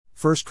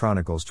1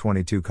 Chronicles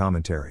 22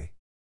 Commentary.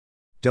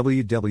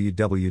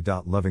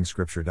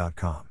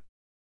 www.lovingscripture.com.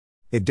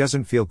 It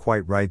doesn't feel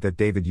quite right that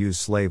David used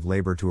slave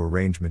labor to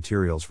arrange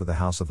materials for the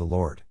house of the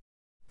Lord.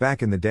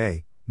 Back in the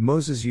day,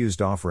 Moses used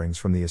offerings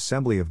from the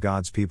assembly of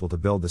God's people to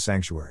build the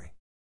sanctuary.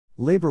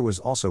 Labor was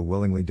also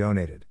willingly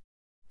donated.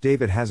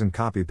 David hasn't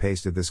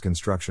copy-pasted this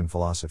construction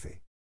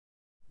philosophy.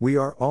 We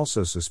are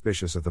also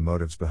suspicious of the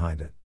motives behind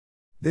it.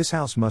 This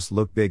house must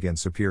look big and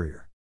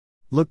superior.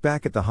 Look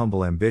back at the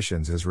humble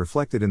ambitions as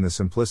reflected in the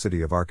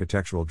simplicity of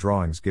architectural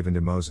drawings given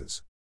to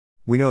Moses.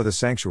 We know the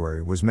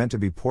sanctuary was meant to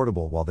be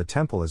portable while the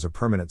temple is a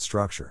permanent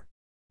structure.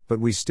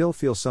 But we still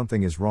feel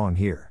something is wrong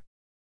here.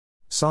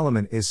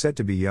 Solomon is said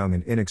to be young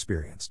and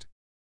inexperienced.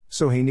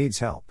 So he needs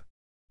help.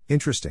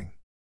 Interesting.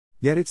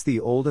 Yet it's the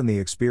old and the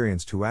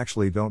experienced who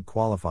actually don't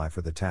qualify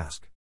for the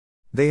task.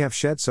 They have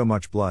shed so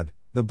much blood,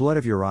 the blood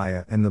of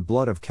Uriah and the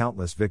blood of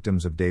countless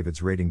victims of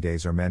David's raiding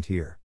days are meant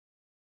here.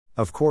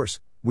 Of course,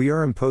 we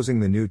are imposing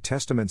the New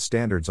Testament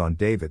standards on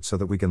David so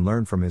that we can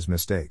learn from his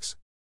mistakes.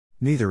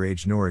 Neither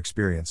age nor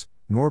experience,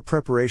 nor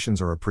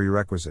preparations are a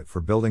prerequisite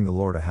for building the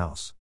Lord a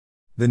house.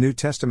 The New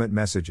Testament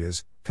message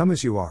is, come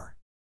as you are.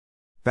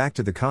 Back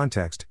to the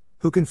context,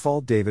 who can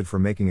fault David for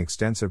making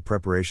extensive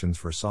preparations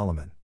for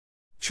Solomon?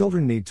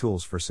 Children need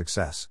tools for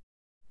success.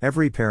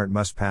 Every parent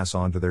must pass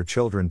on to their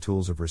children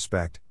tools of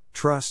respect,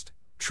 trust,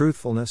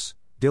 truthfulness,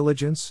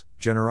 diligence,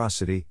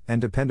 generosity,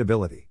 and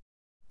dependability.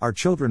 Our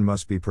children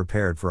must be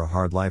prepared for a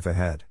hard life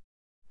ahead.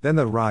 Then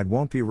the ride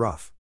won't be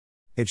rough.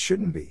 It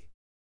shouldn't be.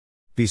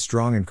 Be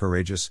strong and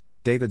courageous,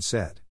 David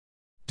said.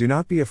 Do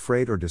not be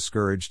afraid or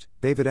discouraged,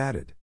 David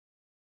added.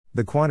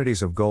 The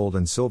quantities of gold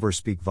and silver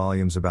speak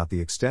volumes about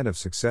the extent of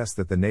success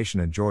that the nation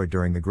enjoyed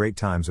during the great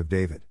times of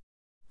David.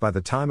 By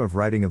the time of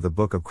writing of the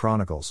book of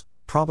Chronicles,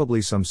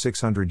 probably some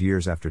 600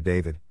 years after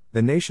David,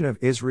 the nation of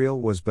Israel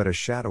was but a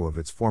shadow of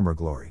its former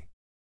glory.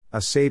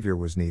 A Savior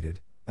was needed,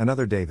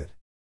 another David.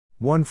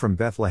 One from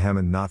Bethlehem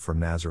and not from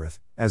Nazareth,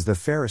 as the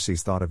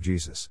Pharisees thought of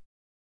Jesus.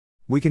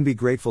 We can be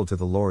grateful to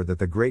the Lord that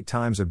the great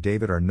times of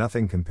David are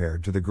nothing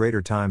compared to the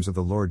greater times of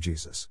the Lord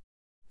Jesus.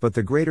 But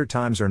the greater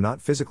times are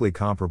not physically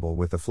comparable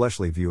with the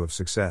fleshly view of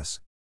success.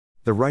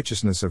 The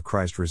righteousness of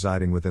Christ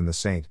residing within the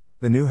saint,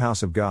 the new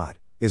house of God,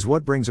 is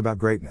what brings about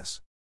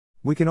greatness.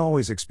 We can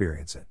always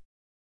experience it.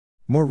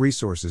 More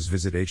resources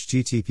visit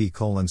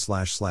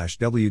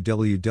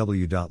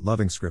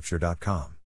http://www.lovingscripture.com.